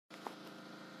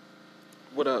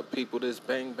What up, people? This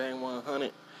Bang Bang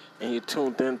 100, and you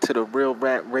tuned in to the Real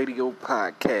Rap Radio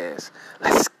Podcast.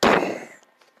 Let's get it.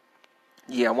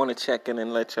 Yeah, I want to check in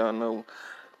and let y'all know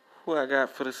who I got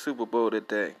for the Super Bowl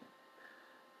today.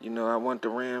 You know, I want the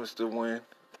Rams to win,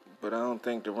 but I don't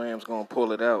think the Rams going to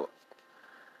pull it out.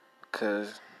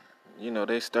 Because, you know,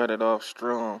 they started off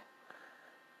strong.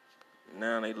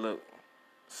 Now they look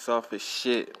soft as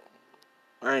shit.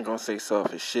 I ain't going to say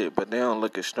soft as shit, but they don't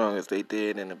look as strong as they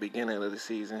did in the beginning of the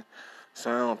season.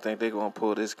 So I don't think they're going to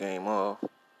pull this game off.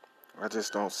 I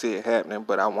just don't see it happening,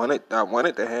 but I want it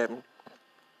to happen.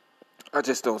 I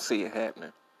just don't see it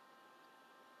happening.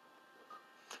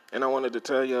 And I wanted to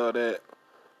tell y'all that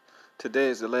today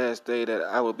is the last day that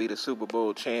I will be the Super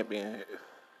Bowl champion.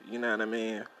 You know what I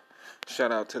mean?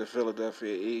 Shout out to the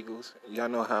Philadelphia Eagles. Y'all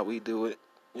know how we do it.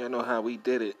 Y'all know how we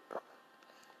did it.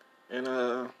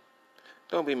 And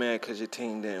don't be mad because your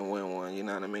team didn't win one, you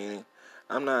know what I mean?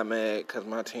 I'm not mad because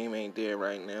my team ain't there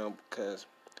right now because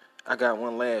I got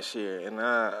one last year and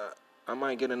I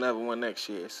might get another one next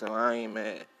year, so I ain't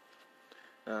mad. You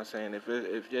know what I'm saying?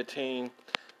 If your team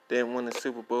didn't win the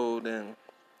Super Bowl, then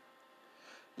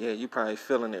yeah, you probably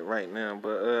feeling it right now,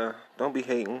 but don't be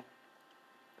hating,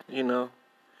 you know?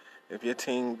 If your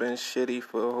team been shitty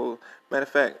for a whole... Matter of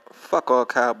fact, fuck all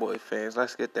Cowboy fans.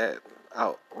 Let's get that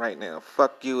out right now.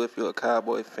 Fuck you if you're a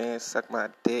Cowboy fan. Suck my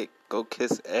dick. Go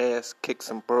kiss ass. Kick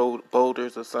some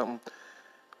boulders or something.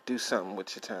 Do something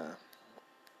with your time.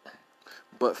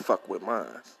 But fuck with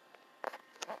mine.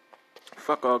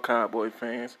 Fuck all Cowboy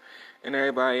fans. And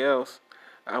everybody else,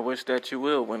 I wish that you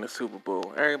will win the Super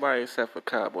Bowl. Everybody except for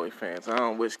Cowboy fans. I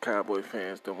don't wish Cowboy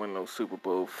fans to win no Super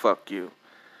Bowl. Fuck you.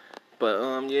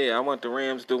 But, yeah, I want the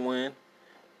Rams to win.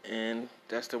 And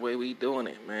that's the way we doing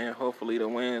it, man. Hopefully the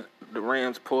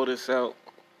Rams pull this out.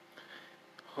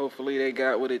 Hopefully they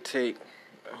got what it take.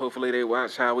 Hopefully they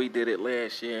watch how we did it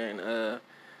last year and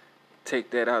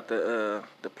take that out the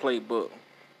playbook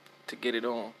to get it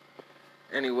on.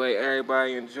 Anyway,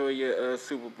 everybody enjoy your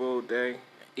Super Bowl day.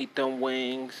 Eat them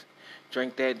wings.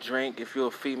 Drink that drink. If you're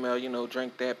a female, you know,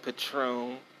 drink that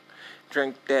Patron.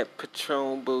 Drink that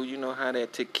Patron, boo. You know how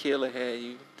that tequila had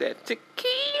you. That tequila.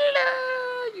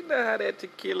 You know how that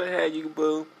tequila had you,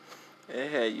 boo. It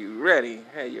had you ready.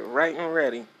 Had you right and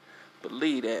ready.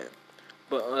 Believe that.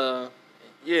 But,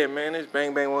 yeah, man, it's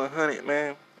Bang Bang 100,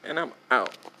 man. And I'm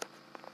out.